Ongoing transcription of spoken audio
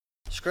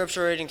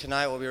Scripture reading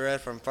tonight will be read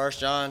from 1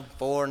 John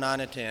 4, 9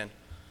 and 10.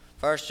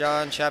 1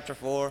 John chapter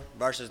 4,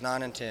 verses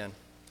 9 and 10.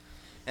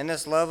 And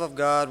this love of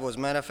God was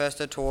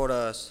manifested toward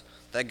us,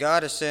 that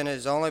God has sent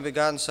his only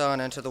begotten Son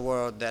into the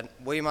world, that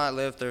we might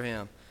live through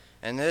him.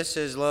 And this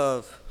is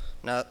love,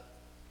 not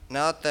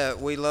that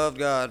we loved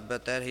God,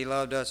 but that he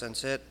loved us and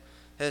sent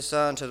his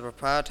Son to the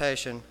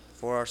propitiation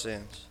for our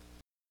sins.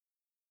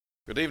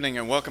 Good evening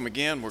and welcome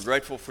again. We're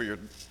grateful for your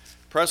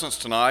presence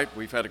tonight.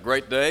 We've had a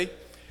great day.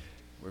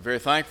 We're very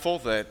thankful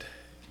that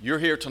you're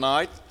here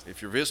tonight.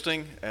 If you're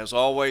visiting, as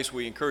always,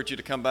 we encourage you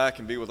to come back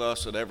and be with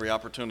us at every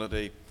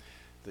opportunity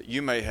that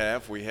you may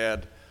have. We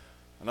had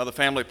another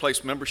Family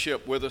Place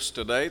membership with us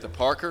today, the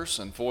Parkers,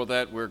 and for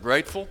that we're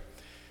grateful.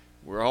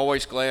 We're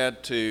always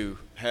glad to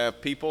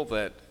have people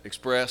that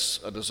express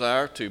a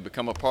desire to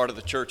become a part of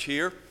the church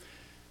here,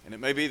 and it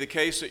may be the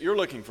case that you're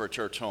looking for a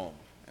church home,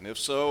 and if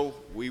so,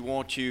 we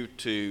want you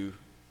to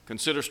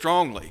consider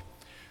strongly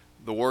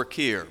the work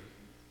here.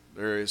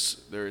 There is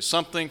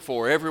something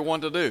for everyone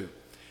to do.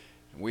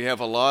 We have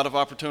a lot of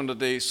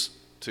opportunities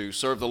to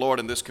serve the Lord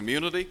in this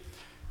community.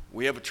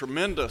 We have a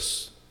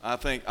tremendous, I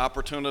think,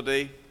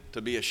 opportunity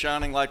to be a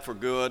shining light for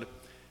good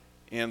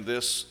in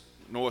this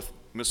North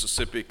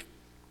Mississippi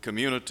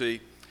community,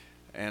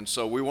 and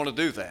so we want to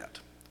do that.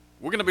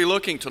 We're going to be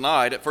looking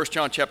tonight at 1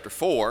 John chapter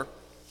 4.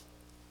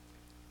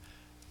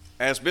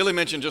 As Billy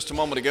mentioned just a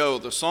moment ago,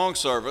 the song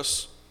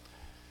service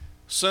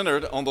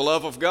centered on the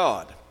love of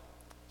God.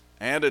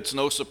 And it's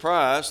no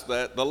surprise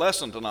that the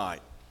lesson tonight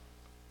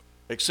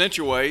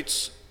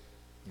accentuates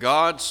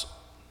God's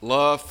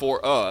love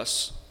for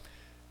us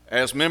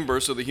as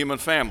members of the human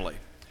family.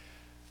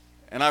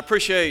 And I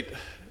appreciate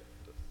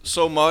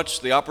so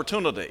much the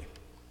opportunity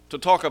to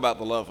talk about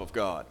the love of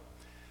God.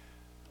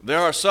 There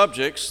are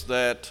subjects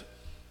that,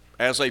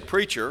 as a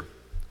preacher,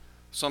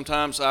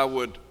 sometimes I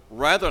would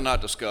rather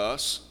not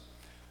discuss,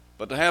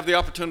 but to have the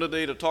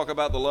opportunity to talk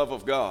about the love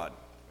of God,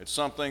 it's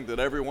something that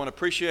everyone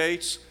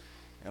appreciates.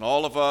 And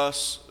all of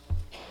us,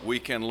 we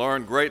can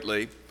learn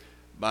greatly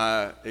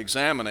by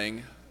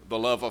examining the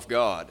love of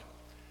God.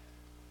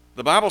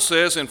 The Bible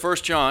says in 1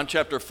 John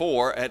chapter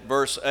 4 at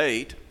verse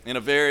 8, in a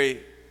very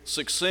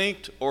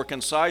succinct or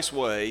concise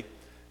way,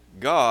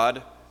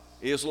 God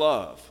is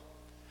love.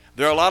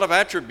 There are a lot of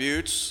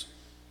attributes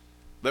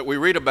that we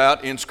read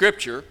about in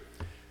Scripture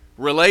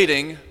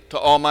relating to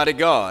Almighty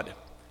God.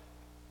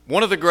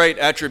 One of the great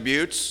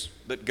attributes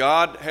that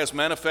God has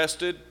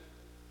manifested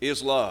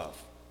is love.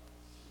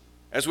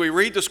 As we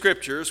read the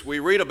Scriptures, we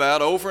read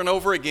about over and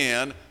over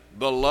again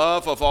the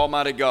love of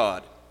Almighty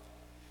God.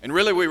 And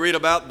really we read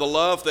about the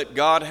love that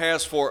God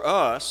has for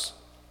us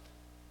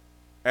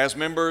as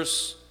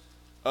members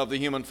of the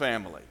human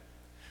family.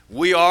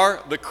 We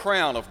are the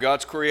crown of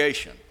God's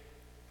creation.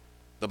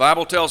 The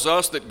Bible tells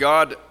us that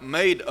God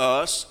made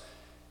us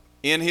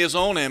in his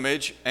own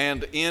image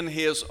and in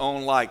his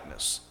own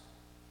likeness.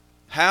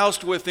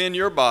 Housed within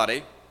your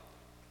body,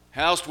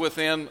 housed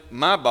within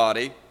my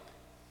body,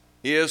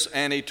 is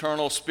an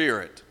eternal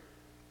spirit.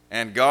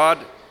 And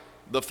God,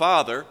 the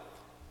Father,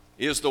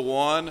 is the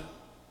one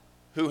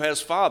who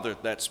has fathered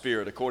that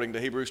spirit, according to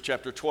Hebrews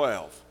chapter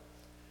 12.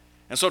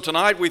 And so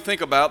tonight we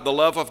think about the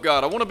love of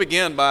God. I want to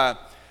begin by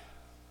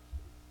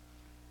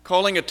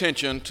calling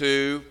attention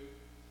to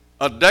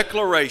a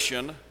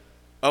declaration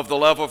of the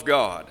love of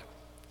God.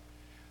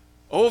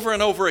 Over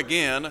and over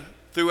again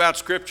throughout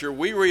Scripture,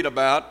 we read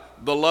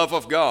about the love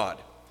of God.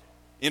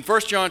 In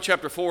 1 John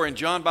chapter 4, and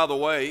John, by the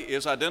way,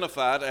 is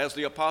identified as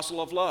the apostle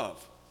of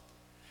love.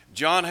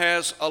 John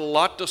has a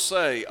lot to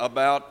say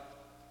about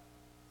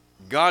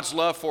God's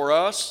love for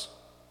us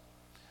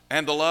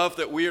and the love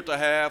that we are to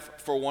have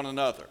for one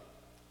another.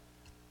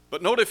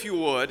 But note, if you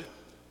would,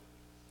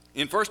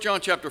 in 1 John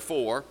chapter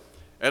 4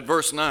 at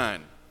verse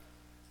 9,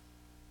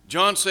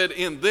 John said,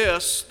 "In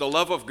this the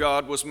love of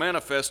God was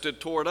manifested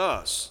toward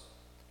us,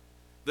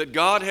 that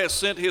God has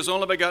sent his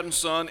only begotten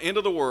Son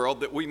into the world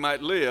that we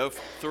might live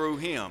through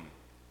him.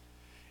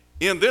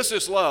 In this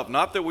is love,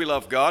 not that we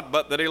love God,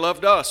 but that he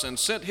loved us and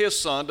sent his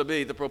Son to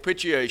be the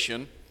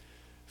propitiation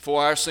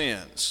for our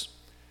sins."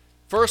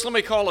 First, let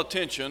me call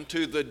attention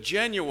to the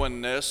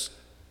genuineness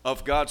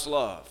of God's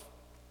love.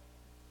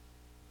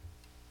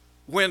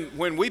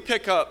 When we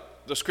pick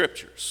up the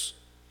Scriptures,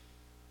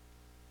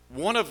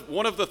 one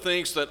of the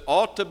things that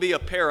ought to be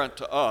apparent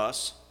to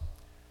us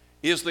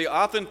is the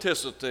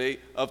authenticity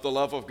of the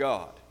love of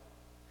God.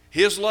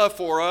 His love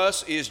for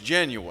us is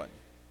genuine.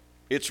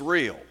 It's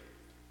real.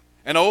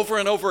 And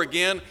over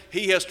again,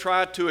 he has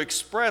tried to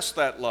express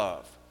that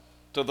love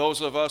to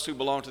those of us who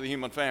belong to the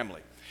human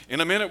family.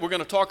 In a minute, we're going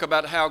to talk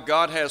about how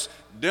God has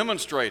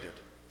demonstrated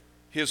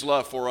his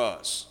love for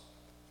us.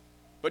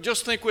 But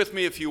just think with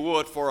me, if you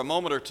would, for a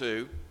moment or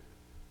two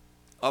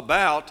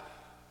about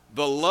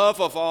the love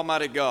of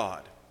Almighty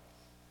God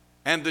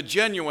and the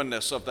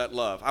genuineness of that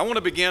love. I want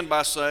to begin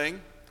by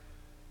saying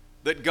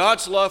that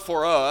God's love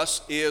for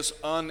us is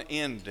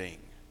unending.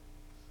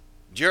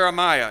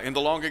 Jeremiah, in the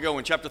long ago,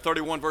 in chapter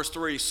 31, verse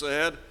 3,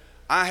 said,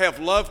 "I have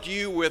loved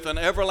you with an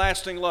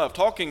everlasting love,"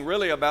 talking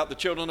really about the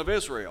children of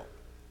Israel.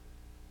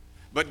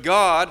 But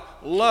God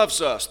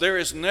loves us. There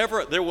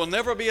will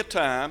never be a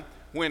time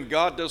when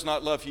God does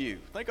not love you.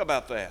 Think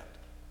about that.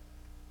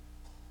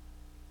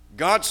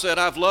 God said,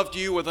 I've loved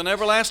you with an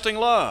everlasting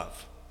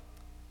love.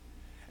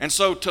 And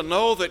so to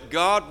know that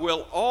God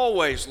will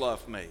always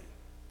love me,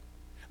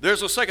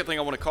 there's a second thing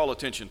I want to call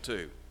attention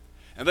to,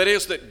 and that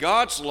is that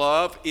God's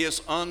love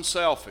is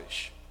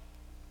unselfish.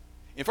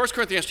 In 1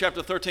 Corinthians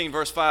chapter 13,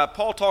 verse 5,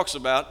 Paul talks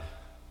about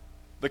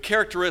the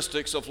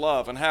characteristics of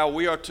love and how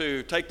we are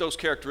to take those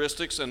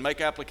characteristics and make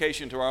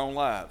application to our own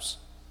lives.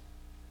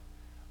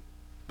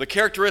 The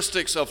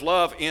characteristics of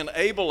love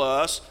enable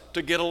us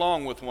to get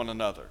along with one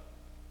another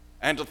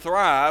and to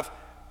thrive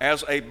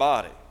as a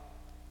body.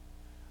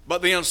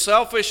 But the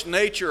unselfish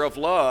nature of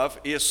love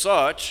is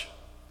such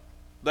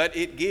that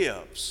it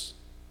gives.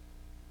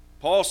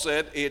 Paul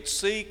said, it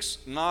seeks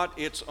not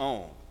its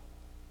own.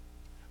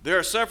 There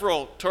are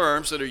several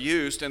terms that are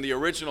used in the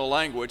original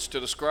language to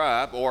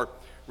describe, or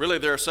really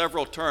there are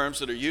several terms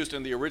that are used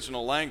in the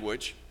original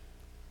language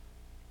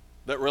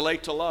that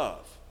relate to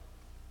love.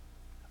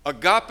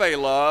 Agape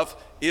love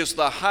is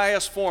the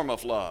highest form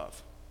of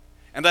love,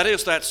 and that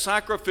is that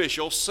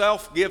sacrificial,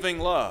 self-giving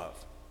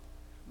love.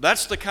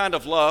 That's the kind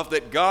of love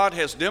that God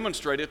has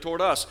demonstrated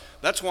toward us.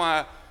 That's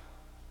why,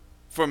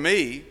 for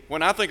me,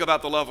 when I think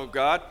about the love of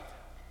God,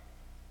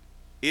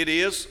 it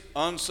is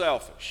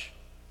unselfish.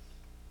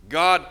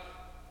 God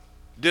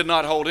did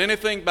not hold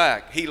anything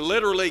back. He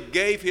literally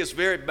gave His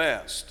very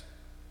best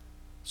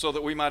so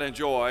that we might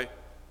enjoy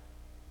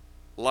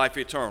life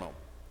eternal.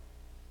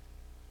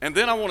 And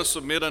then I want to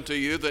submit unto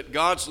you that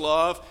God's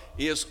love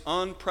is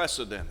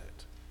unprecedented.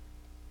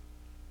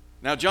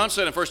 Now, John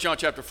said in 1 John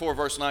chapter 4,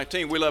 verse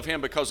 19, we love Him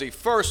because He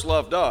first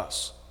loved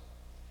us.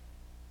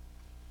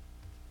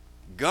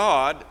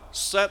 God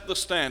set the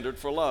standard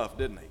for love,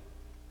 didn't He?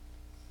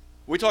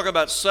 We talk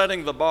about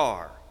setting the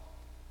bar.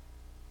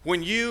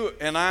 When you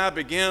and I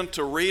begin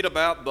to read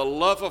about the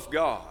love of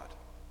God,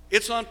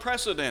 it's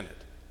unprecedented.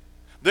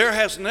 There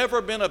has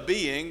never been a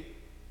being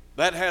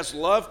that has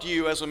loved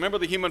you as a member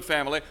of the human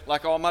family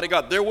like Almighty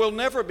God. There will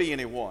never be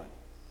anyone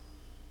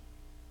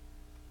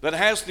that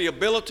has the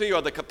ability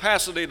or the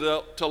capacity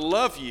to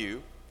love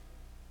you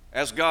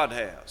as God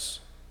has.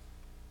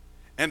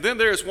 And then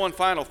there's one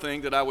final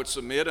thing that I would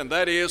submit, and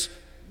that is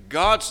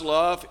God's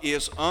love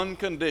is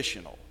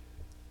unconditional.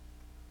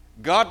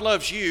 God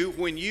loves you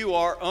when you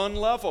are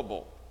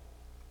unlovable.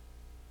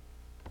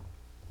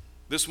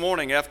 This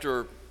morning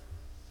after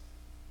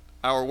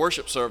our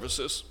worship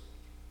services,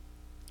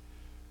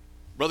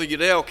 Brother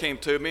Udell came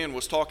to me and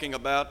was talking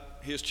about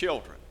his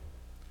children.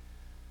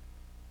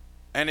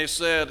 And he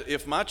said,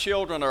 if my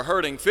children are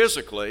hurting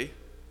physically,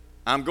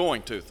 I'm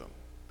going to them.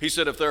 He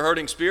said, if they're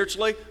hurting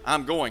spiritually,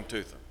 I'm going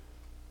to them.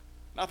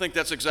 And I think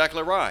that's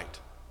exactly right.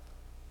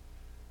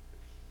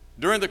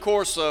 During the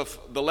course of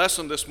the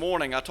lesson this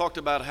morning, I talked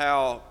about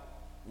how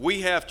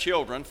we have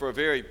children for a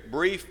very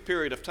brief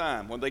period of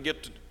time. When they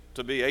get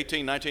to be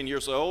 18, 19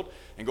 years old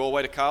and go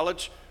away to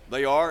college,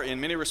 they are, in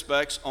many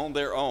respects, on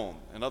their own.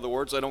 In other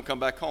words, they don't come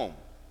back home,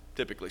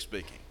 typically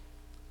speaking.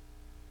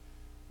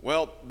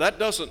 Well, that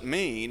doesn't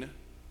mean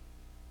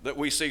that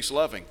we cease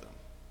loving them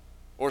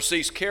or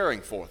cease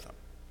caring for them.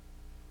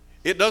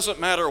 It doesn't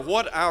matter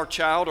what our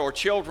child or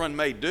children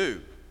may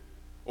do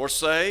or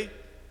say,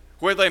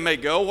 where they may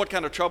go, what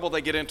kind of trouble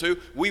they get into,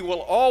 we will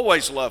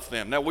always love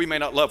them. Now, we may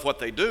not love what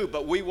they do,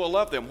 but we will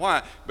love them.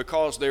 Why?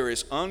 Because there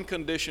is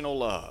unconditional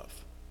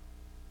love.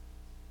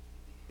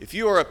 If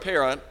you are a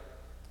parent,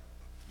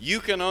 you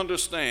can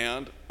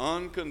understand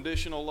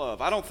unconditional love.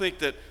 I don't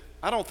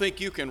think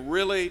you can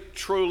really,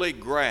 truly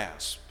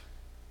grasp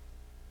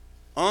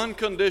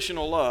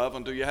unconditional love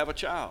until you have a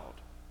child.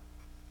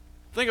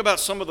 Think about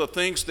some of the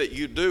things that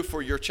you do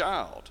for your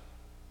child.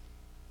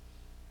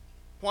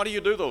 Why do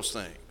you do those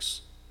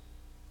things?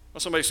 Well,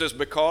 somebody says,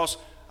 because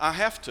I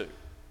have to.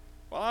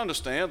 Well, I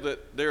understand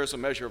that there is a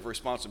measure of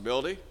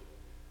responsibility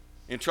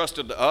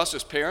entrusted to us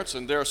as parents,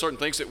 and there are certain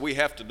things that we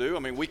have to do. I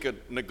mean, we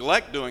could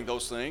neglect doing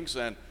those things,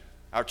 and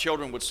our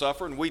children would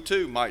suffer, and we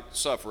too might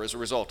suffer as a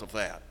result of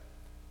that.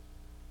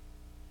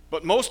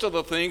 But most of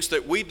the things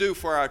that we do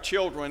for our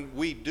children,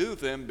 we do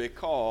them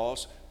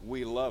because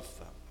we love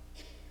them.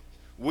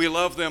 We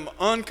love them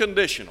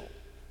unconditionally.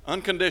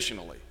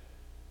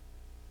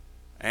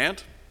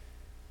 And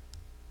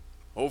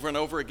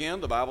over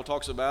again, the Bible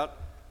talks about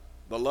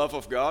the love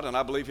of God, and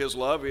I believe His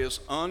love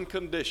is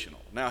unconditional.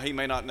 Now, He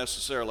may not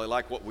necessarily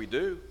like what we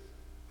do.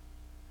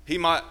 He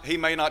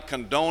may not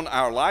condone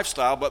our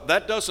lifestyle, but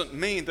that doesn't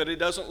mean that He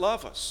doesn't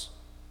love us.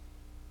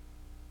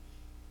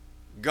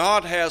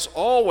 God has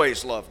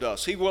always loved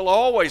us. He will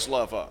always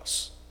love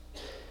us.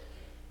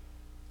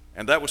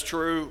 And that was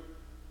true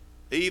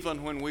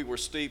even when we were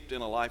steeped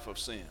in a life of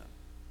sin.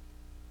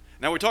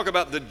 Now, we talk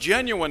about the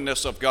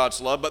genuineness of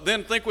God's love, but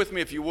then think with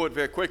me, if you would,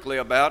 very quickly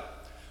about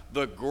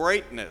the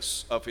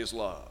greatness of His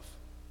love.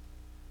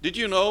 Did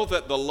you know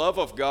that the love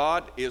of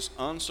God is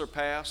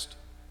unsurpassed?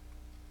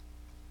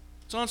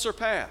 It's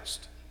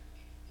unsurpassed.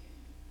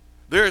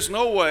 There is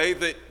no way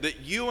that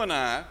you and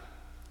I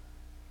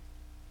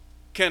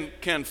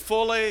can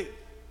fully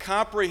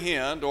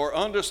comprehend or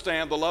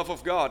understand the love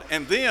of God.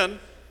 And then,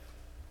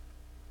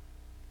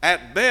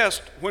 at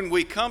best, when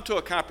we come to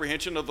a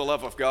comprehension of the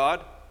love of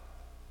God,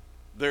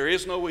 there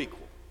is no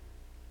equal.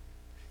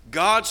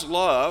 God's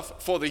love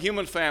for the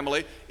human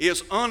family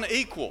is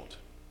unequaled.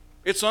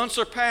 It's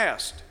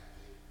unsurpassed.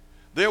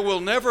 There will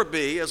never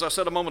be, as I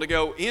said a moment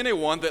ago,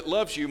 anyone that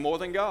loves you more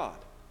than God.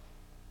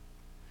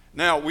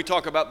 Now, we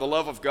talk about the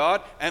love of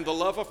God and the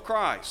love of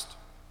Christ.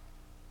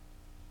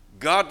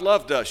 God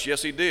loved us.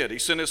 Yes, He did. He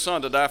sent His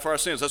Son to die for our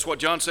sins. That's what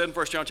John said in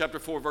 1 John chapter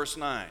 4, verse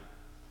 9.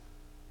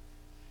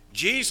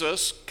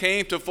 Jesus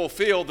came to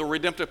fulfill the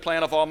redemptive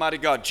plan of Almighty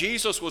God.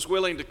 Jesus was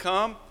willing to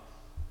come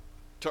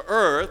to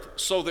earth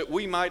so that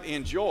we might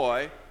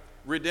enjoy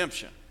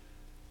redemption.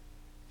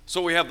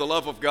 So we have the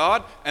love of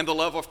God and the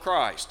love of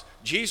Christ.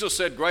 Jesus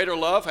said, "Greater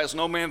love has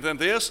no man than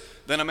this,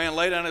 than a man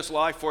lay down his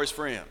life for his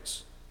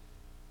friends."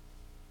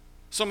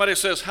 Somebody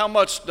says, "How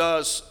much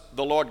does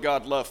the Lord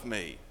God love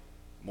me?"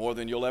 More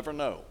than you'll ever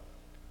know.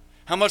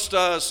 How much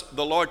does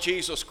the Lord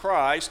Jesus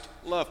Christ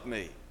love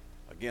me?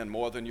 Again,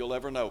 more than you'll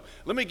ever know.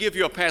 Let me give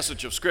you a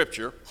passage of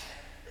Scripture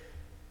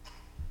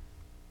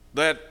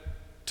that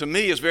to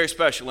me is very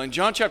special. In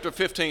John chapter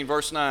 15,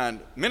 verse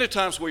 9, many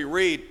times we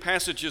read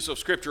passages of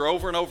Scripture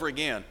over and over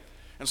again.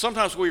 And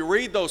sometimes we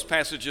read those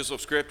passages of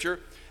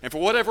Scripture, and for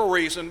whatever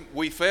reason,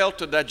 we fail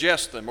to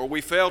digest them, or we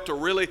fail to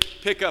really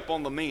pick up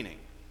on the meaning.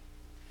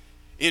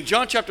 In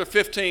John chapter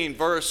 15,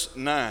 verse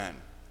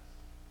 9,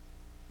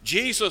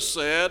 Jesus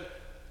said,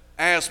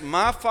 "As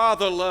my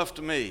Father loved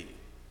me,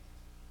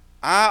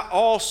 I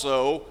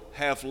also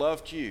have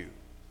loved you."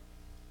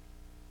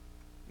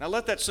 Now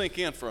let that sink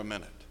in for a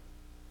minute.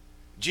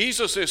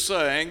 Jesus is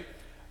saying,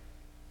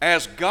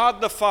 as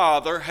God the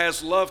Father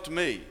has loved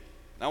me.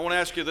 Now I want to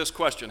ask you this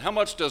question. How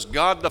much does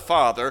God the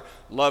Father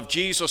love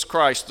Jesus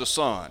Christ the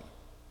Son?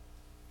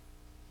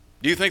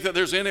 Do you think that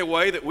there's any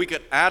way that we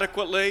could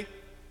adequately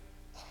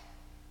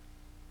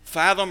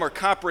fathom or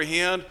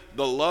comprehend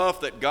the love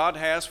that God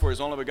has for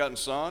His only begotten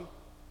Son?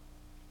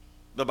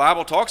 The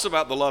Bible talks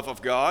about the love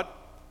of God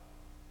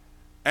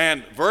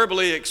and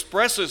verbally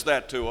expresses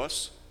that to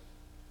us.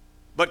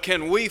 But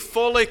can we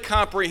fully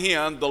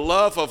comprehend the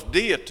love of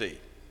deity,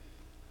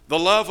 the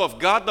love of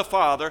God the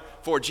Father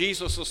for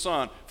Jesus the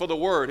Son, for the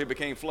Word who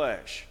became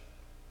flesh?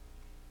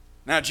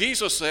 Now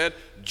Jesus said,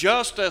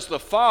 "Just as the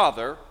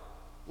Father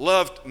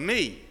loved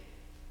me,"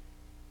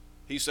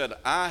 He said,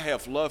 "I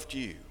have loved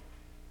you."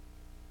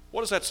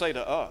 What does that say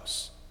to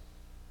us?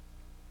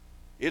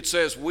 It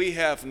says we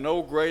have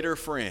no greater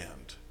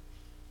friend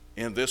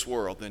in this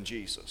world than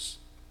Jesus.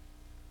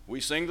 We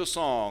sing the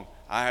song,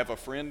 "I have a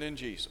friend in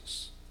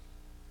Jesus."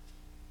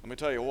 Let me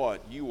tell you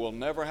what, you will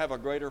never have a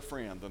greater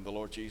friend than the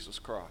Lord Jesus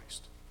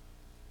Christ.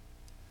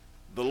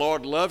 The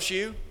Lord loves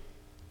you.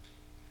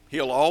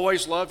 He'll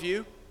always love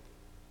you.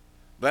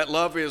 That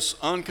love is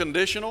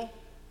unconditional.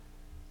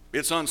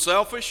 It's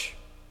unselfish.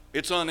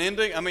 It's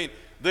unending. I mean,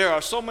 there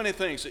are so many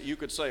things that you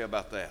could say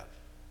about that.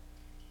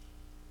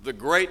 The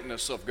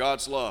greatness of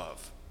God's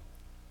love.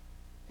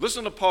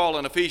 Listen to Paul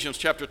in Ephesians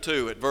chapter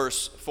 2 at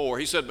verse 4.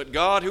 He said, "But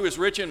God, who is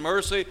rich in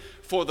mercy,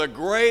 for the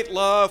great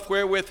love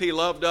wherewith He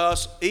loved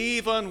us,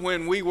 even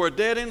when we were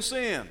dead in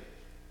sin,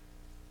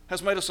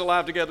 has made us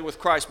alive together with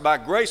Christ. By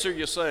grace are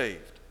you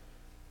saved."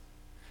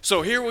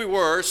 So here we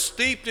were,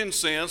 steeped in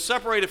sin,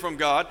 separated from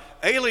God,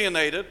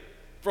 alienated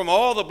from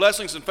all the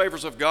blessings and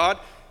favors of God.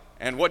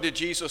 And what did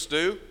Jesus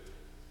do?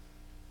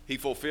 He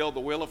fulfilled the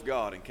will of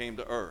God and came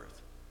to earth.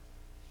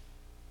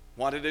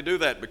 Why did He do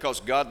that?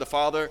 Because God the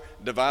Father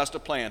devised a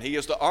plan. He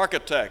is the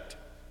architect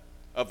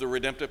of the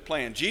redemptive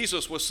plan.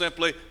 Jesus was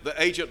simply the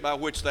agent by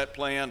which that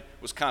plan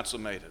was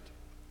consummated.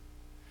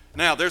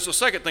 Now, there's a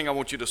second thing I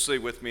want you to see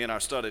with me in our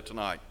study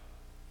tonight,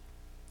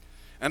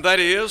 and that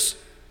is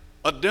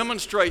a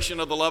demonstration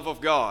of the love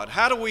of God.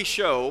 How do we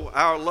show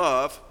our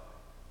love?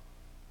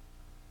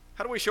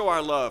 How do we show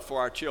our love for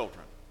our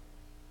children?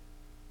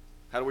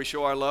 How do we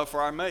show our love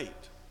for our mate?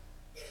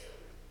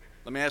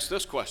 Let me ask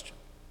this question.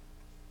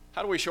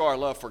 How do we show our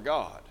love for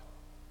God?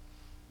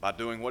 By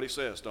doing what He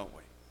says, don't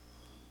we?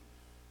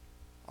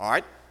 All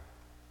right.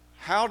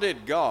 How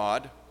did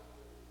God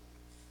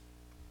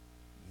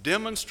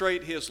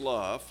demonstrate His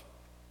love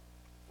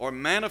or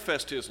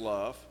manifest His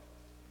love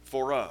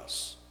for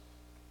us?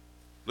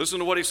 Listen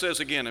to what He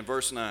says again in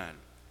verse 9.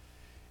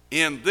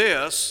 "In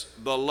this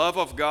the love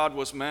of God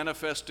was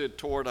manifested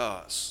toward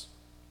us,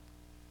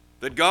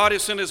 that God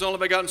has sent His only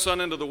begotten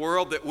Son into the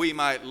world that we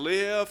might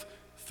live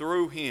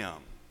through Him.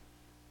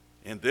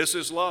 And this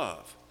is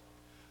love.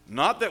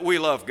 Not that we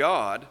love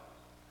God,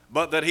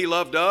 but that He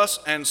loved us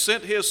and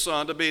sent His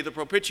Son to be the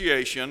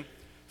propitiation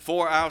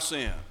for our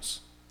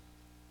sins."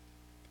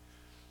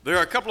 There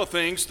are a couple of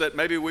things that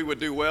maybe we would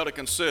do well to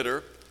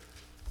consider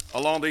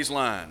along these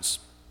lines.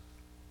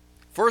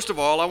 First of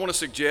all, I want to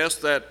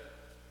suggest that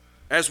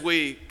as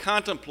we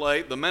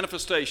contemplate the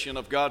manifestation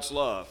of God's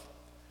love,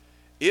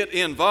 it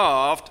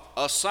involved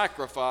a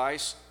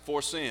sacrifice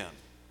for sin.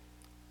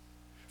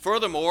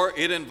 Furthermore,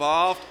 it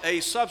involved a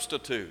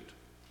substitute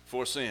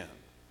for sin.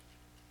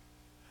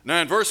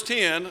 Now in verse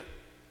 10,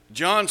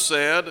 John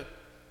said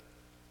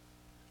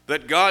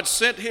that God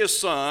sent his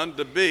Son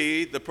to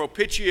be the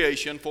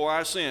propitiation for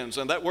our sins.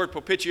 And that word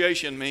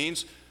propitiation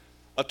means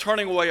a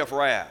turning away of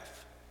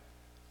wrath.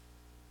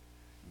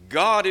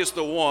 God is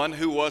the one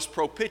who was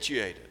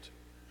propitiated.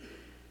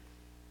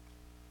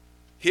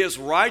 His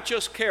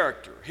righteous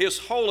character, his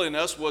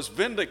holiness was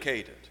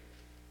vindicated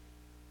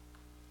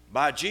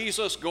by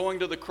Jesus going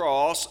to the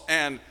cross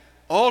and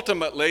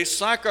ultimately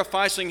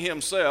sacrificing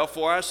himself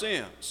for our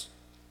sins.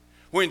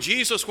 When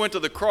Jesus went to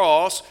the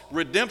cross,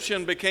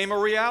 redemption became a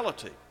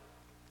reality.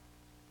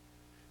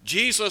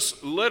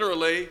 Jesus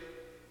literally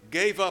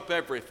gave up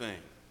everything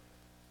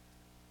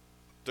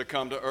to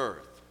come to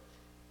earth.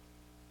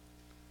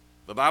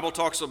 The Bible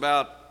talks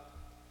about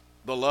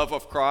the love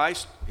of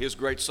Christ, his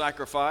great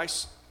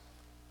sacrifice.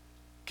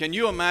 Can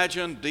you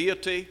imagine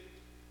deity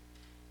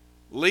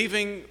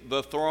leaving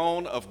the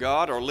throne of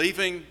God, or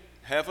leaving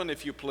heaven,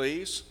 if you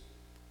please,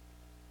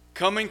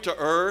 coming to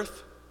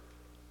earth,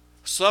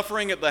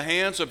 suffering at the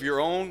hands of your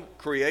own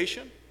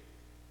creation?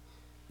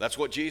 That's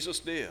what Jesus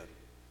did.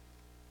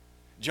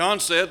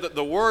 John said that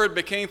the Word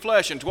became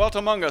flesh and dwelt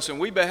among us, and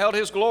we beheld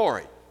his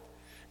glory.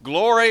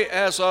 Glory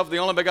as of the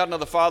only begotten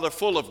of the Father,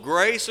 full of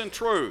grace and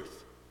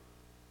truth.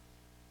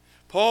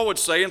 Paul would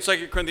say in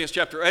 2 Corinthians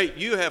chapter 8,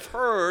 you have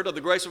heard of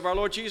the grace of our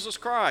Lord Jesus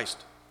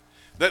Christ,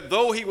 that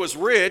though he was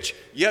rich,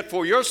 yet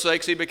for your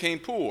sakes he became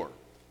poor,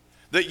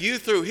 that you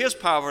through his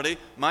poverty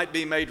might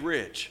be made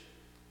rich.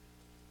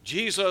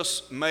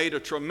 Jesus made a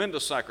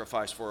tremendous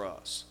sacrifice for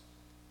us.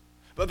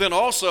 But then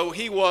also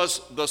he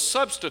was the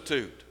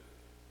substitute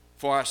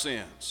for our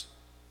sins.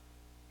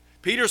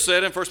 Peter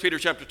said in 1 Peter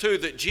chapter 2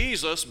 that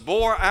Jesus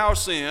bore our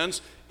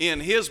sins in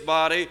his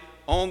body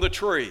on the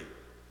tree.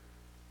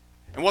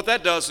 And what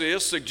that does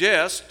is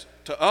suggest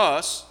to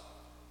us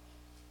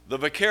the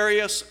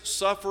vicarious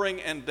suffering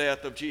and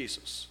death of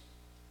Jesus.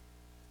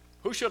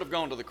 Who should have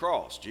gone to the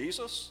cross?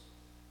 Jesus?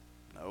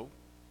 No.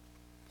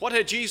 What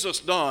had Jesus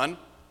done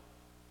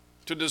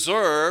to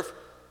deserve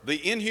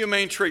the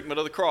inhumane treatment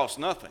of the cross?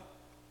 Nothing.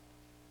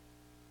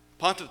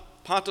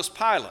 Pontius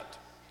Pilate,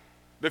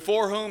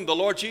 before whom the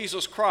Lord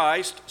Jesus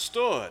Christ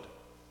stood,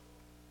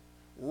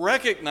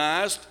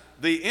 recognized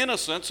the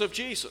innocence of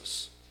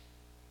Jesus.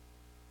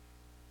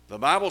 The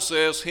Bible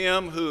says,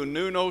 him who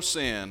knew no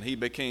sin, he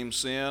became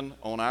sin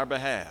on our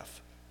behalf,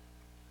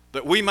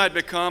 that we might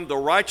become the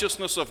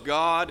righteousness of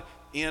God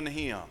in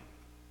him.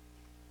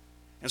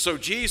 And so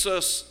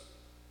Jesus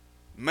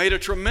made a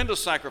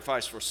tremendous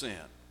sacrifice for sin.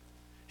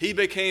 He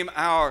became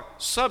our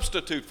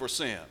substitute for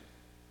sin.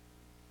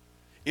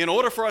 In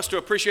order for us to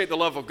appreciate the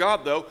love of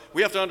God, though,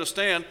 we have to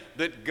understand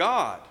that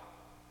God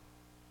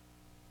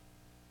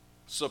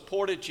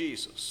supported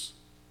Jesus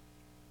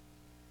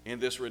in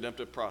this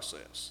redemptive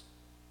process.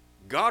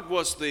 God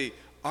was the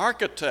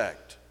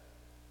architect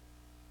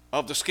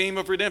of the scheme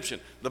of redemption.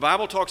 The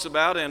Bible talks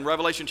about in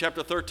Revelation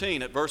chapter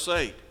 13 at verse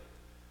 8,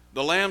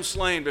 the lamb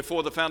slain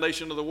before the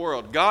foundation of the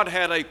world. God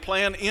had a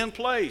plan in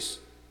place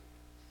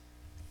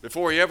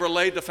before he ever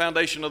laid the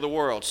foundation of the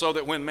world, so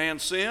that when man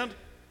sinned,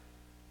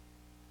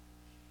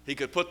 he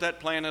could put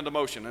that plan into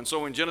motion. And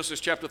so in Genesis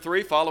chapter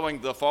 3,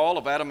 following the fall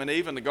of Adam and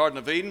Eve in the Garden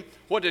of Eden,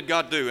 what did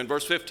God do? In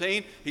verse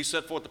 15, he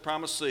set forth the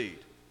promised seed.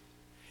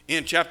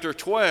 In chapter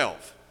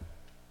 12,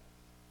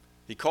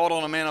 he called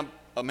on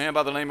a man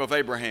by the name of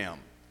Abraham,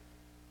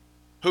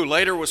 who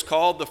later was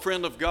called the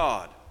friend of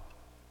God.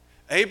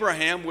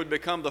 Abraham would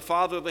become the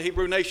father of the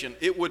Hebrew nation.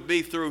 It would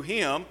be through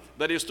him,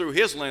 that is through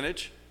his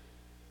lineage,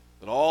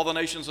 that all the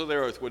nations of the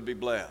earth would be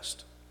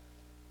blessed.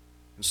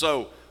 And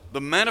so,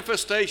 the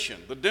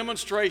manifestation, the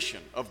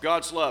demonstration of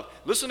God's love.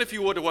 Listen, if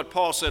you would, to what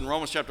Paul said in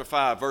Romans chapter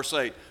 5, verse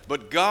 8.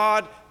 But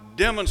God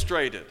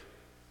demonstrated,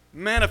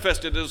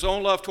 manifested his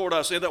own love toward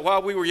us, in that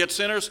while we were yet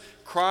sinners,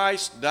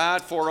 Christ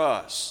died for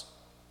us.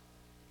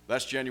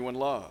 That's genuine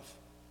love.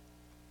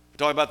 We're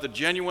talking about the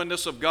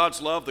genuineness of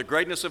God's love, the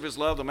greatness of his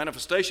love, the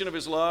manifestation of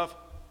his love.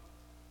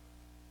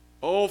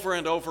 Over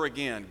and over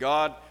again,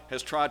 God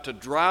has tried to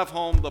drive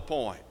home the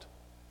point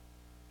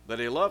that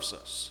he loves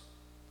us.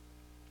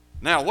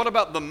 Now, what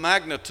about the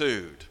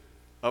magnitude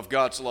of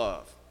God's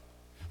love?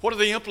 What are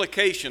the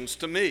implications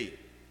to me?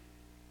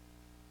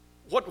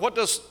 What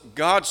does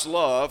God's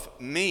love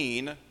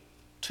mean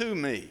to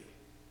me?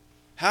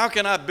 How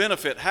can I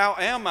benefit? How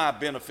am I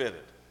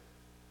benefited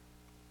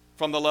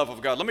from the love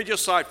of God? Let me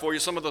just cite for you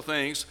some of the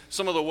things,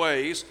 some of the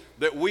ways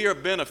that we are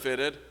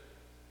benefited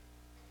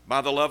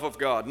by the love of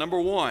God. Number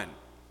one,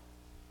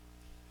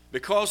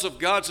 because of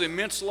God's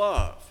immense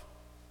love,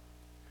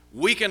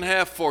 we can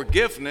have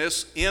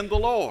forgiveness in the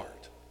Lord.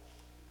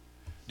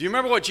 Do you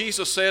remember what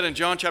Jesus said in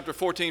John chapter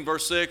 14,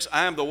 verse 6?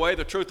 I am the way,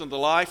 the truth, and the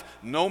life.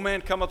 No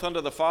man cometh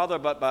unto the Father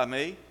but by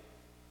me.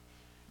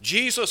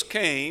 Jesus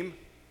came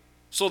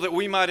so that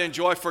we might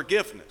enjoy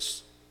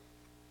forgiveness.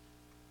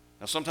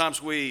 Now,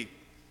 sometimes we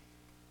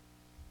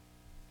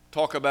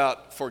talk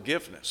about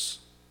forgiveness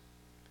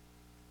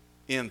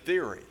in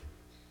theory.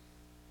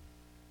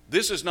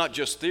 This is not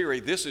just theory,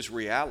 this is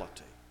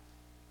reality.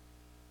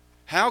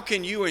 How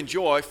can you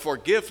enjoy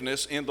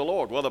forgiveness in the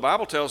Lord? Well, the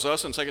Bible tells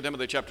us in 2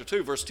 Timothy chapter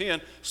 2, verse 10,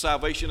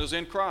 salvation is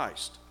in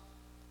Christ.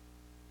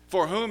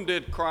 For whom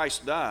did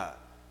Christ die?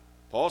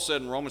 Paul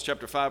said in Romans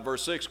chapter 5,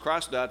 verse 6,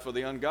 Christ died for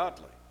the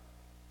ungodly.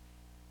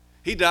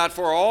 He died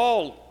for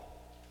all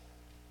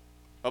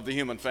of the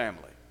human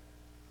family.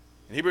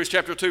 In Hebrews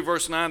chapter 2,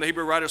 verse 9, the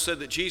Hebrew writer said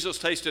that Jesus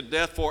tasted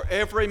death for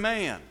every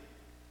man.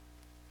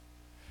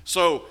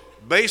 So,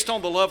 based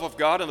on the love of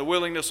God and the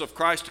willingness of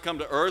Christ to come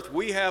to earth,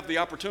 we have the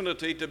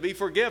opportunity to be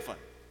forgiven.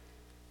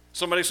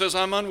 Somebody says,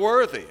 I'm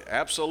unworthy.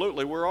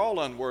 Absolutely, we're all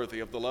unworthy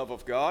of the love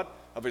of God,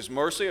 of His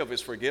mercy, of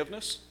His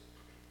forgiveness.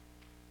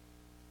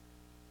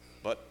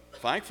 But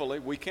thankfully,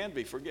 we can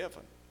be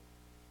forgiven.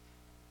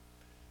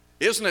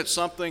 Isn't it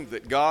something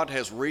that God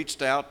has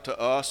reached out to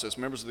us as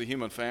members of the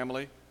human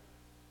family?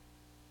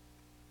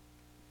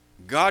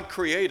 God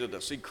created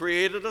us. He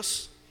created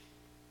us.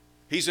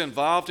 He's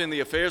involved in the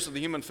affairs of the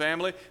human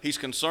family. He's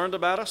concerned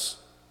about us.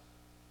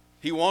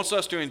 He wants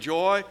us to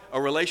enjoy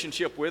a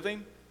relationship with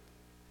Him.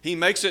 He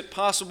makes it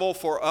possible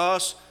for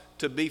us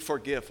to be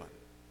forgiven.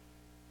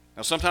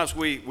 Now, sometimes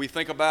we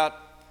think about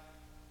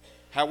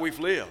how we've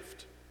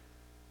lived.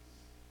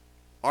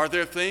 Are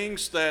there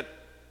things that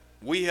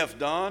we have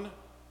done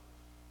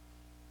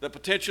that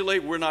potentially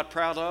we're not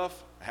proud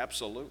of?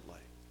 Absolutely.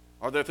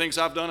 Are there things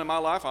I've done in my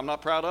life I'm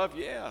not proud of?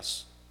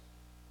 Yes.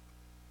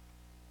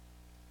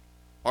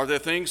 Are there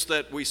things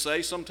that we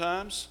say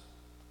sometimes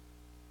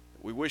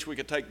that we wish we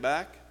could take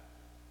back?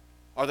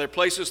 Are there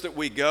places that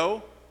we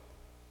go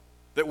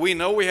that we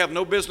know we have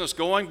no business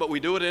going, but we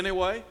do it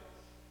anyway?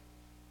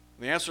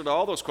 The answer to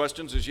all those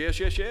questions is yes,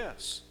 yes,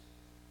 yes.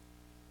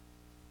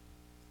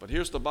 But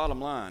here's the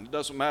bottom line. It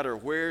doesn't matter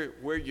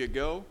where you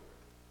go.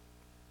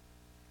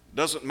 It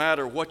doesn't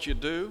matter what you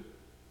do.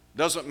 It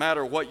doesn't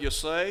matter what you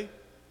say.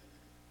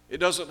 It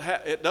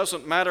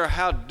doesn't matter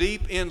how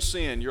deep in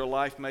sin your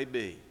life may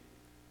be.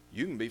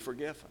 You can be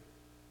forgiven.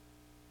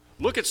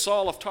 Look at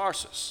Saul of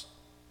Tarsus.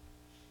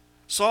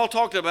 Saul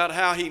talked about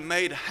how he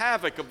made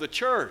havoc of the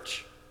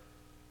church,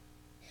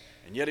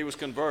 and yet he was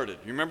converted.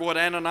 You remember what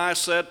Ananias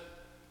said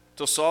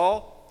to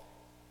Saul?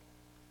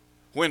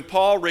 When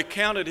Paul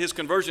recounted his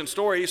conversion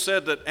story, he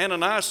said that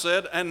Ananias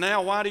said, "And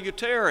now why do you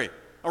tarry?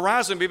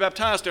 Arise and be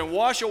baptized and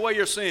wash away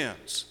your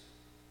sins."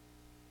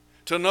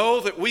 To know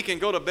that we can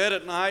go to bed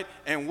at night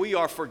and we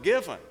are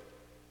forgiven.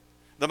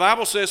 The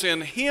Bible says in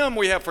Him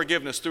we have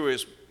forgiveness through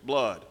His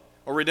blood,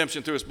 or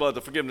redemption through His blood, the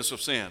forgiveness of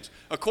sins,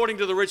 according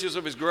to the riches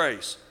of His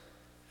grace.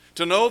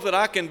 To know that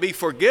I can be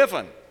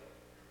forgiven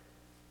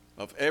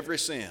of every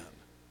sin.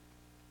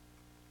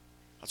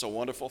 That's a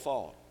wonderful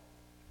thought.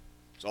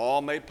 It's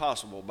all made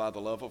possible by the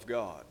love of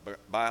God,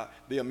 by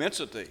the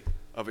immensity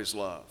of His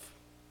love.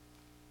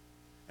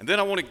 And then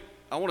I want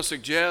to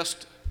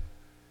suggest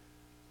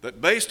that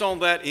based on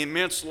that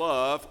immense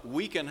love,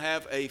 we can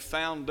have a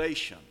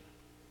foundation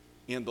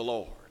in the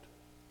Lord.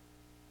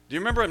 Do you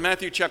remember in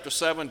Matthew chapter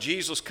 7,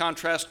 Jesus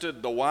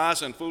contrasted the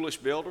wise and foolish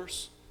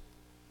builders?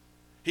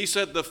 He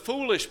said the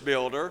foolish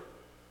builder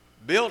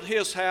built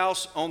his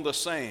house on the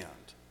sand.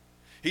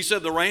 He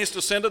said the rains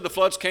descended, the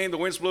floods came, the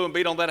winds blew and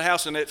beat on that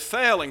house, and it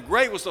fell, and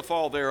great was the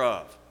fall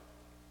thereof.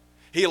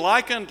 He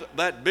likened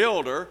that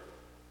builder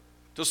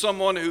to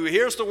someone who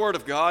hears the word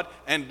of God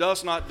and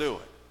does not do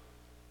it.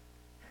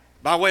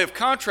 By way of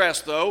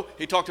contrast, though,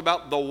 he talked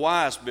about the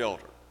wise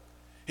builder.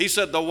 He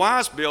said the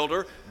wise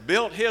builder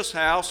built his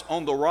house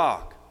on the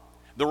rock.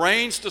 The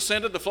rains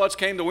descended, the floods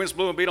came, the winds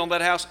blew and beat on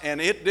that house,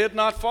 and it did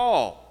not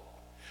fall,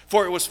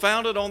 for it was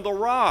founded on the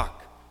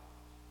rock.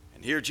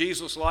 And here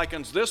Jesus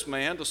likens this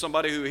man to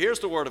somebody who hears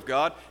the word of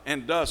God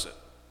and does it.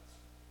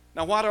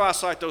 Now, why do I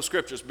cite those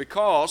scriptures?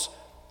 Because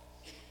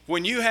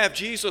when you have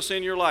Jesus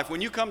in your life,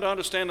 when you come to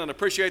understand and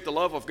appreciate the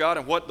love of God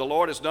and what the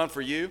Lord has done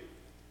for you,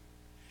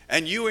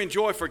 and you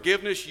enjoy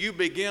forgiveness, you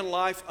begin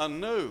life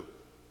anew.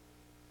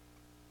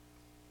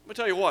 Let me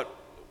tell you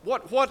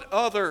what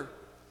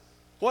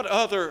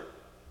other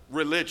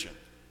religion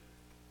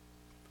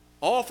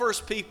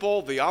offers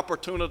people the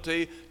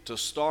opportunity to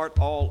start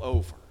all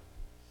over?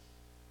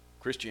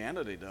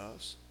 Christianity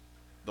does.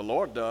 The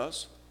Lord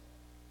does.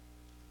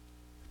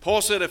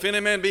 Paul said, if any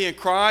man be in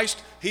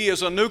Christ, he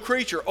is a new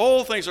creature.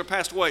 Old things are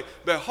passed away.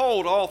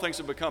 Behold, all things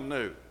have become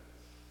new.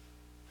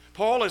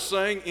 Paul is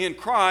saying in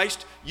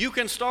Christ, you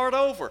can start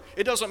over.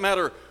 It doesn't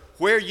matter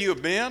where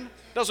you've been.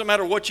 It doesn't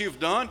matter what you've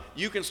done.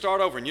 You can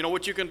start over. And you know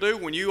what you can do?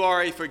 When you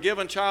are a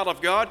forgiven child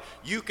of God,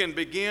 you can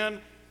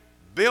begin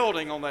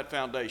building on that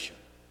foundation.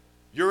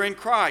 You're in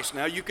Christ.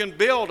 Now you can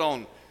build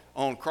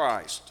on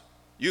Christ.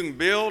 You can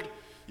build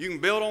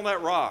on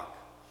that rock.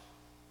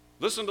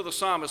 Listen to the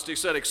psalmist. He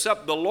said,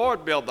 except the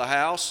Lord build the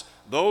house,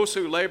 those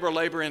who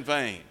labor in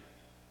vain.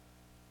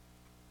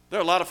 There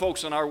are a lot of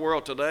folks in our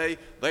world today,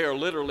 they are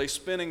literally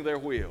spinning their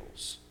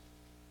wheels.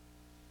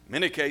 In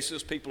many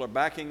cases, people are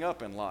backing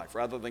up in life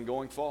rather than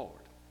going forward.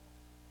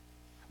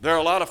 There are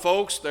a lot of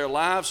folks, their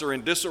lives are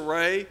in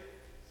disarray.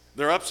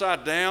 They're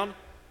upside down.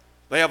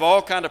 They have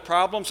all kinds of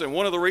problems, and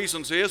one of the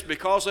reasons is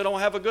because they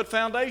don't have a good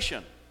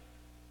foundation.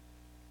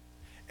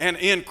 And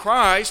in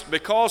Christ,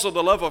 because of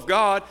the love of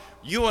God,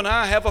 you and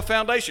I have a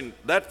foundation.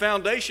 That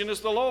foundation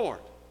is the Lord.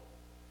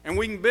 And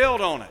we can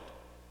build on it.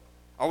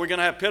 Are we going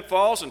to have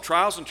pitfalls and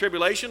trials and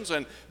tribulations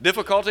and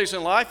difficulties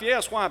in life?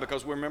 Yes. Why?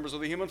 Because we're members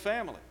of the human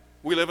family.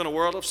 We live in a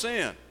world of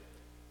sin.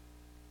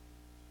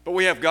 But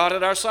we have God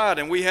at our side,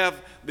 and we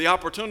have the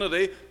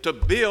opportunity to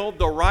build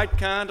the right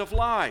kind of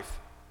life.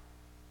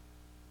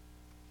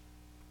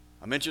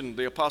 I mentioned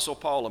the Apostle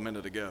Paul a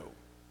minute ago.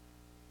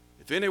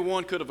 If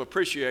anyone could have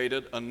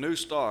appreciated a new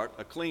start,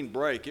 a clean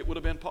break, it would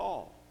have been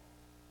Paul.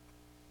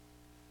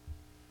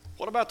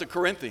 What about the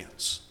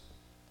Corinthians?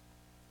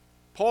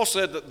 Paul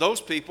said that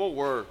those people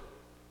were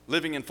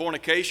living in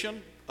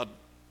fornication,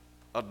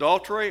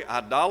 adultery,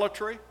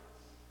 idolatry.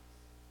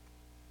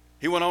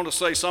 He went on to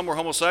say some were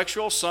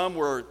homosexuals, some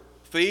were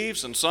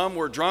thieves, and some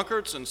were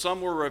drunkards, and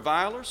some were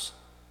revilers.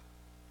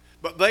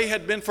 But they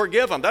had been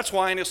forgiven. That's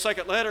why in his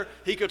second letter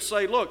he could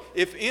say, look,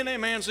 if any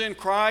man's in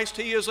Christ,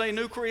 he is a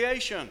new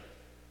creation.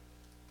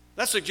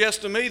 That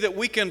suggests to me that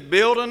we can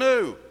build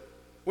anew.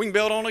 We can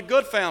build on a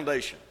good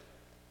foundation.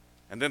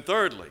 And then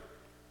thirdly,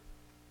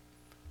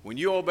 when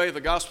you obey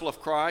the gospel of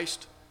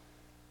Christ,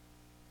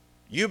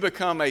 you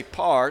become a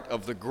part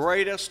of the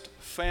greatest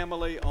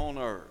family on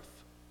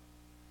earth,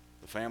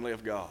 the family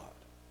of God.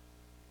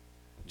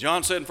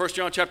 John said in 1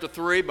 John chapter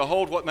 3,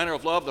 behold what manner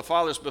of love the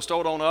Father has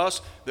bestowed on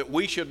us, that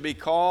we should be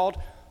called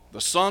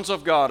the sons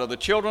of God, or the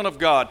children of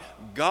God.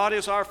 God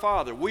is our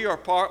Father. We are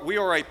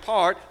a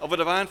part of a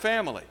divine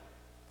family.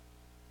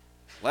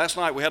 Last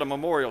night we had a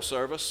memorial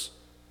service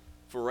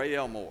for Ray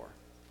Elmore.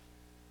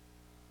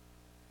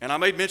 And I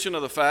made mention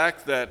of the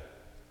fact that,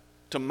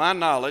 to my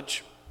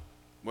knowledge,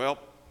 well,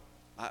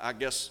 I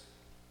guess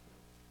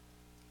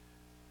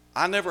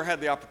I never had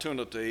the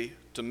opportunity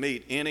to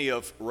meet any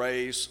of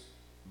Ray's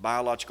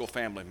biological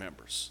family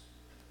members.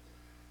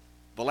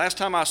 The last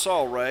time I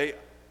saw Ray,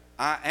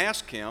 I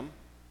asked him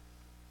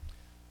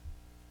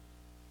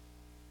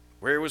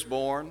where he was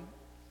born,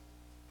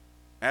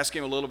 asked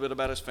him a little bit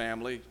about his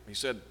family. He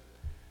said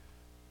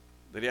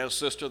that he had a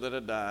sister that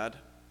had died.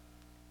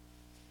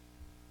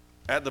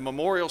 At the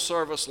memorial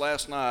service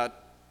last night,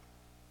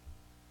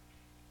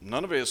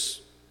 none of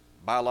his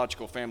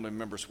biological family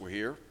members were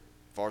here,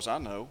 as far as I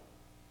know.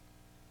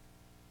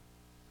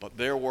 But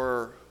there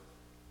were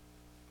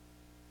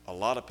a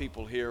lot of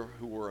people here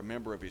who were a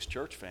member of his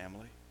church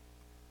family.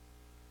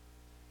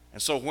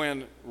 And so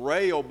when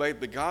Ray obeyed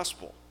the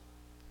gospel,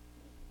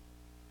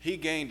 he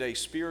gained a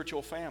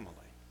spiritual family.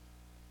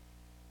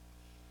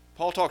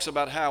 Paul talks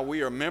about how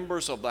we are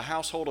members of the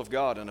household of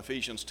God in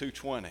Ephesians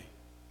 2:20.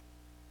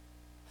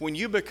 When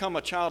you become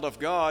a child of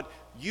God,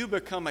 you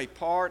become a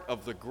part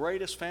of the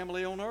greatest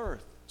family on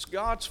earth. It's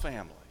God's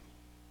family.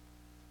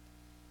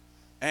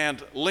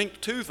 And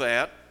linked to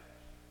that,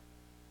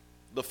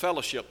 the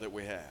fellowship that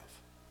we have.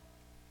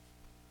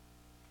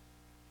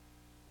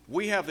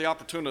 We have the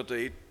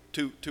opportunity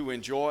to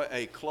enjoy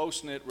a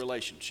close-knit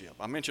relationship.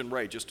 I mentioned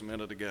Ray just a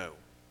minute ago.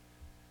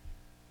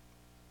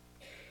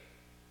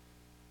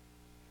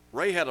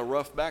 Ray had a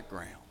rough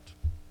background.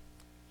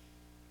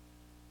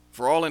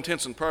 For all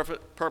intents and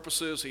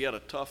purposes, he had a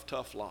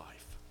tough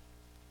life.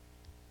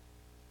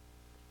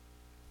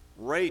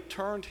 Ray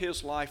turned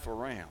his life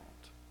around,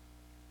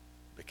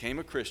 became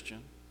a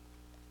Christian,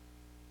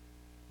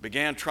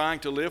 began trying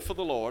to live for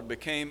the Lord,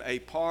 became a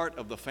part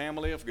of the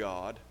family of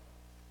God,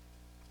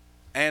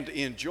 and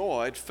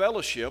enjoyed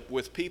fellowship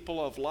with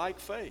people of like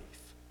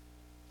faith.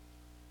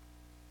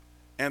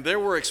 And there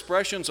were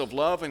expressions of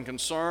love and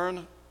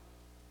concern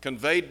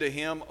conveyed to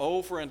him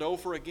over and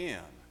over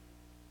again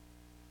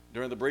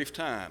during the brief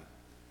time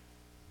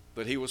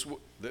that he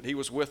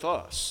was with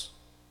us.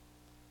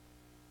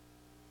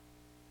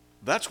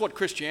 That's what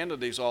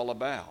Christianity is all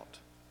about.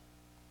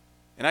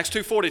 In Acts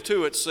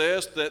 2:42 it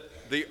says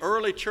that the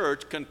early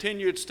church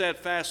continued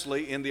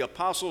steadfastly in the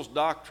apostles'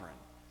 doctrine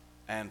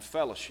and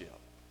fellowship,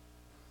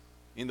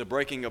 in the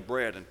breaking of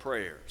bread and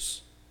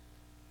prayers.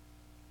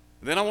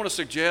 And then I want to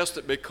suggest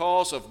that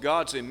because of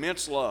God's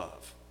immense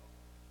love,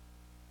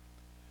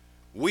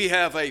 we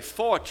have a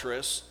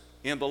fortress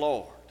in the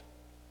Lord.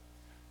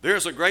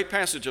 There's a great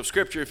passage of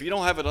Scripture. If you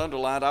don't have it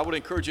underlined, I would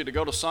encourage you to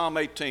go to Psalm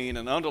 18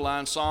 and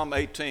underline Psalm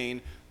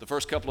 18, the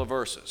first couple of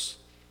verses.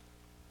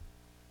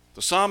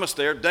 The psalmist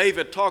there,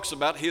 David, talks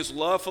about his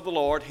love for the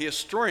Lord, his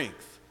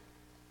strength,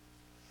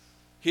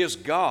 his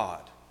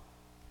God.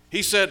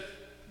 He said,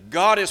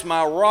 God is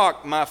my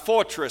rock, my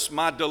fortress,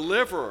 my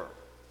deliverer.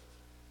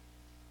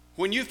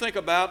 When you think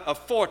about a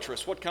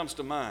fortress, what comes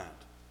to mind?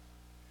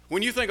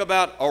 When you think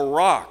about a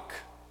rock,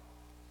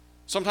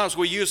 sometimes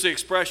we use the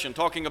expression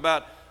talking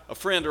about a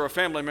friend or a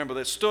family member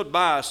that stood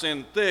by us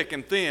in thick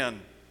and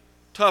thin,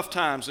 tough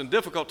times and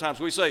difficult times.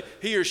 We say,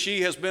 he or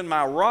she has been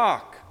my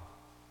rock.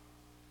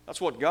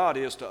 That's what God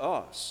is to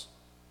us.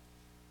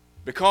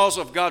 Because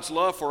of God's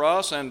love for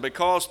us and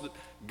because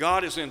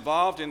God is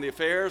involved in the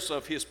affairs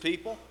of His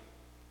people,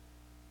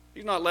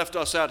 He's not left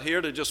us out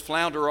here to just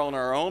flounder on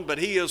our own, but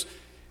He is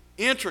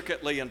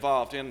intricately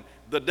involved in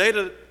the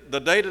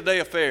day-to-day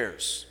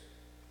affairs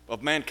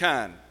of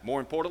mankind. More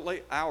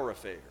importantly, our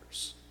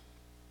affairs.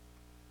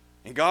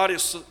 And God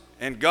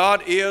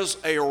is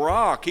a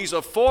rock. He's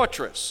a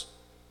fortress.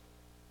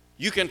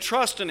 You can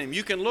trust in Him.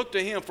 You can look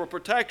to Him for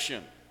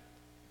protection.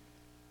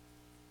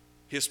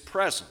 His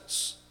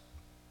presence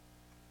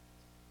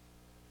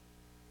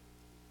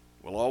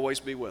will always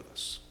be with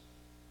us.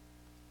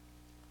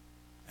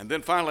 And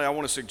then finally, I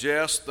want to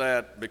suggest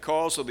that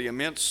because of the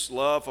immense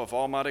love of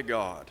Almighty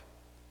God,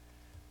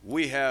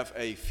 we have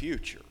a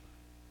future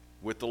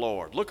with the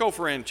Lord. Look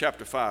over in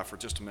chapter 5 for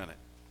just a minute.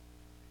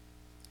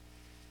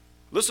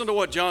 Listen to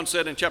what John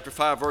said in chapter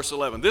 5, verse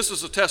 11. This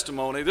is a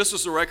testimony, this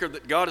is the record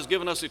that God has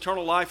given us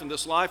eternal life, and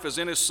this life is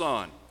in His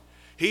Son.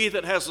 He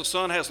that has the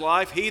Son has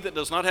life. He that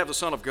does not have the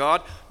Son of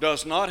God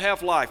does not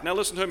have life. Now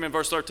listen to him in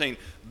verse 13.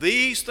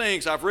 These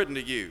things I've written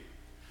to you,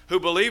 who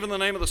believe in the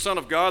name of the Son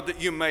of God,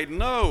 that you may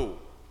know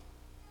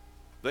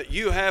that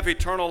you have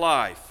eternal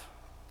life,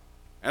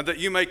 and that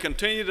you may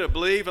continue to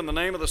believe in the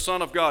name of the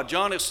Son of God.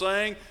 John is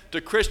saying to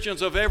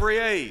Christians of every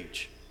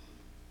age,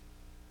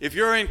 if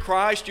you're in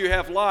Christ, you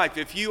have life.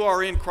 If you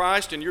are in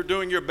Christ and you're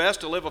doing your best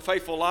to live a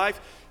faithful life,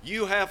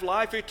 you have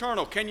life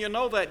eternal. Can you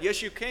know that?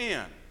 Yes, you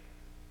can.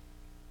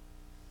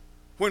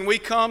 When we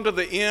come to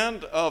the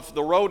end of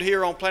the road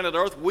here on planet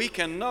Earth, we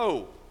can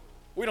know.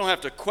 We don't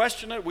have to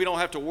question it. We don't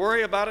have to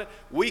worry about it.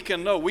 We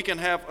can know. We can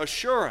have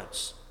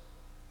assurance.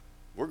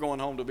 We're going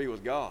home to be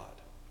with God.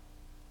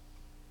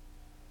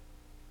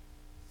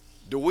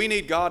 Do we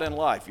need God in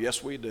life?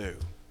 Yes, we do.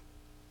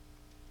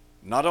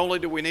 Not only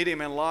do we need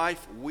Him in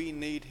life, we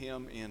need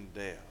Him in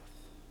death.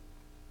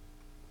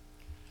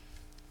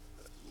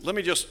 Let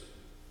me just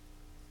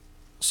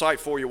cite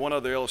for you one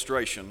other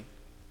illustration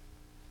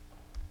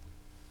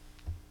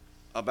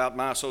about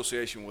my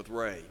association with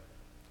Ray,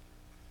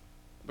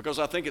 because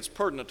I think it's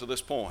pertinent to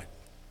this point.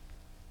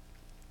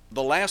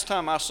 The last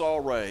time I saw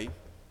Ray,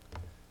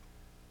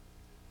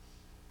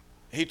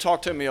 he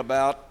talked to me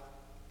about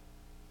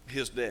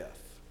his death.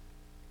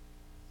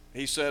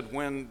 He said,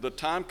 when the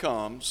time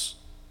comes,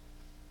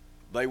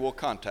 they will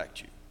contact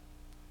you.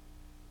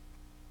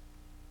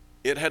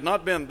 It had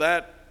not been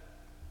that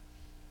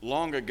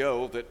long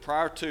ago that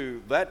prior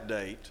to that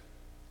date,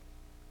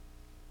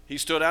 he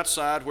stood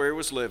outside where he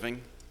was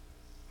living,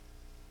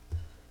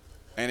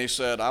 and he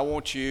said, I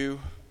want you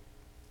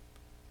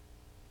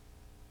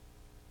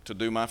to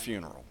do my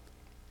funeral.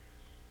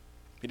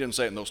 He didn't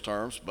say it in those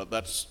terms, but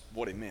that's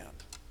what he meant.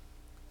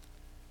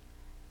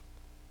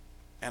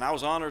 And I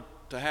was honored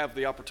to have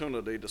the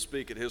opportunity to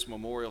speak at his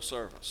memorial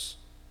service.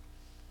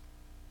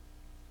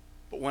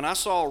 But when I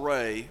saw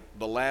Ray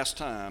the last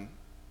time,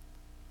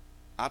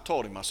 I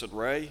told him, I said,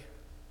 Ray,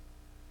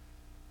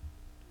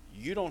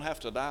 you don't have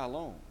to die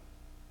alone.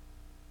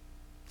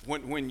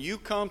 When you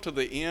come to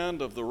the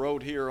end of the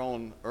road here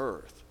on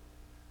earth,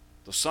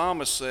 the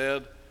psalmist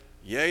said,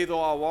 yea,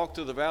 though I walk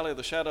through the valley of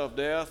the shadow of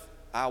death,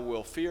 I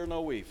will fear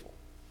no evil,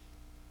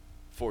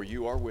 for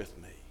you are with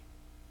me.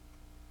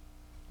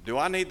 Do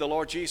I need the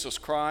Lord Jesus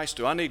Christ?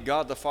 Do I need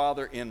God the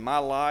Father in my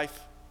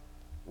life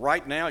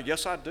right now?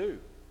 Yes, I do.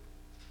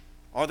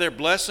 Are there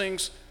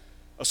blessings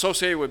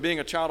associated with being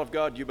a child of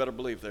God? You better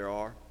believe there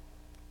are.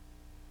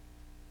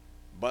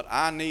 But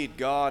I need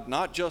God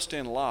not just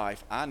in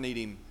life, I need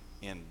Him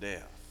in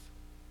death.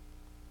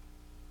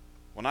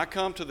 When I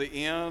come to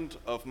the end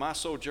of my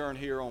sojourn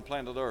here on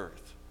planet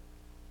Earth,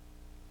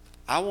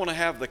 I want to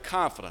have the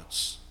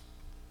confidence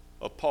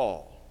of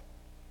Paul,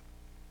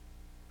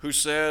 who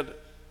said,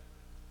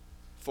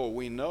 for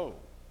we know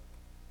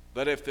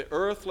that if the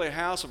earthly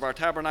house of our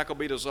tabernacle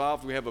be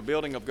dissolved, we have a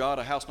building of God,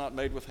 a house not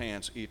made with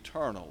hands,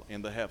 eternal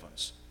in the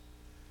heavens.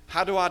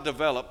 How do I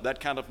develop that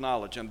kind of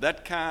knowledge and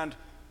that kind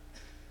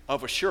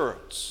of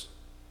assurance?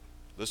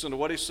 Listen to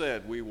what he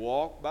said. We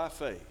walk by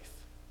faith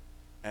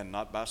and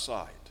not by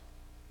sight.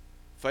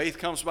 Faith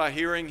comes by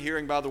hearing,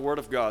 hearing by the Word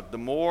of God. The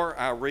more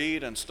I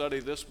read and study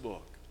this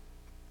book,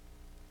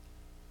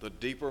 the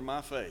deeper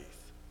my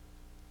faith,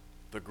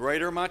 the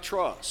greater my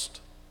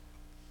trust.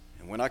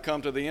 And when I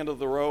come to the end of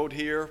the road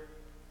here,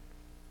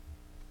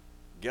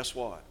 guess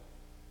what?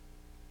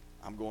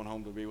 I'm going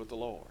home to be with the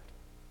Lord.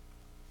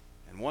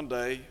 And one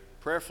day,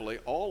 prayerfully,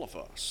 all of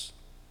us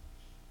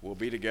will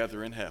be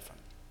together in heaven.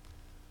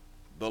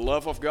 The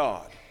love of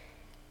God.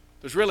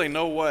 There's really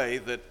no way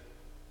that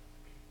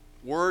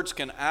words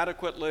can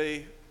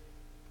adequately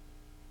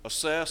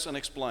assess and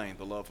explain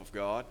the love of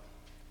God.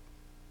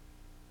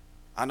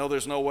 I know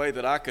there's no way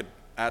that I could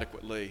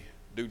adequately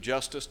do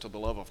justice to the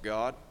love of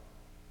God,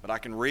 but I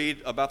can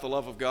read about the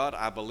love of God.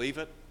 I believe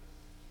it,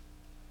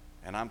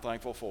 and I'm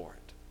thankful for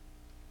it.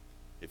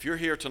 If you're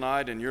here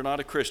tonight and you're not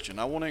a Christian,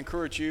 I want to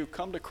encourage you,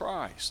 come to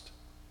Christ.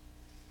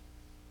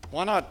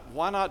 Why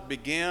not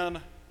begin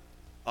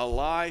a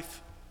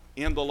life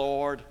in the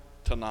Lord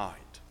tonight?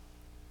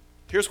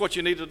 Here's what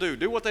you need to do.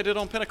 Do what they did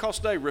on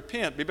Pentecost Day.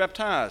 Repent, be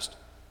baptized.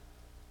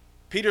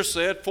 Peter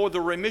said, for the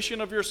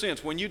remission of your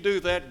sins. When you do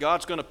that,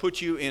 God's going to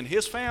put you in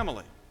His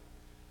family,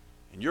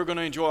 and you're going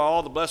to enjoy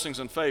all the blessings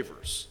and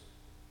favors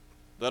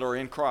that are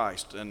in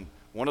Christ. And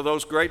one of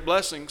those great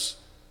blessings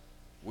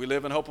We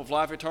live in hope of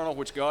life eternal,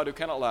 which God, who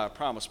cannot lie,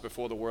 promised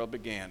before the world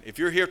began. If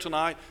you're here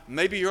tonight,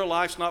 maybe your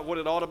life's not what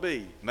it ought to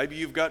be. Maybe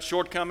you've got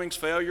shortcomings,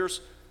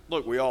 failures.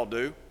 Look, we all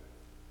do.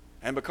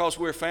 And because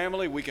we're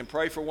family, we can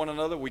pray for one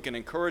another. We can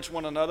encourage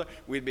one another.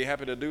 We'd be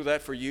happy to do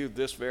that for you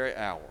this very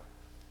hour.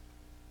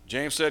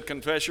 James said,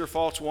 confess your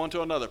faults one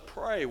to another.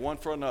 Pray one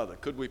for another.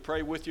 Could we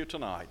pray with you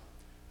tonight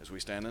as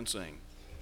we stand and sing?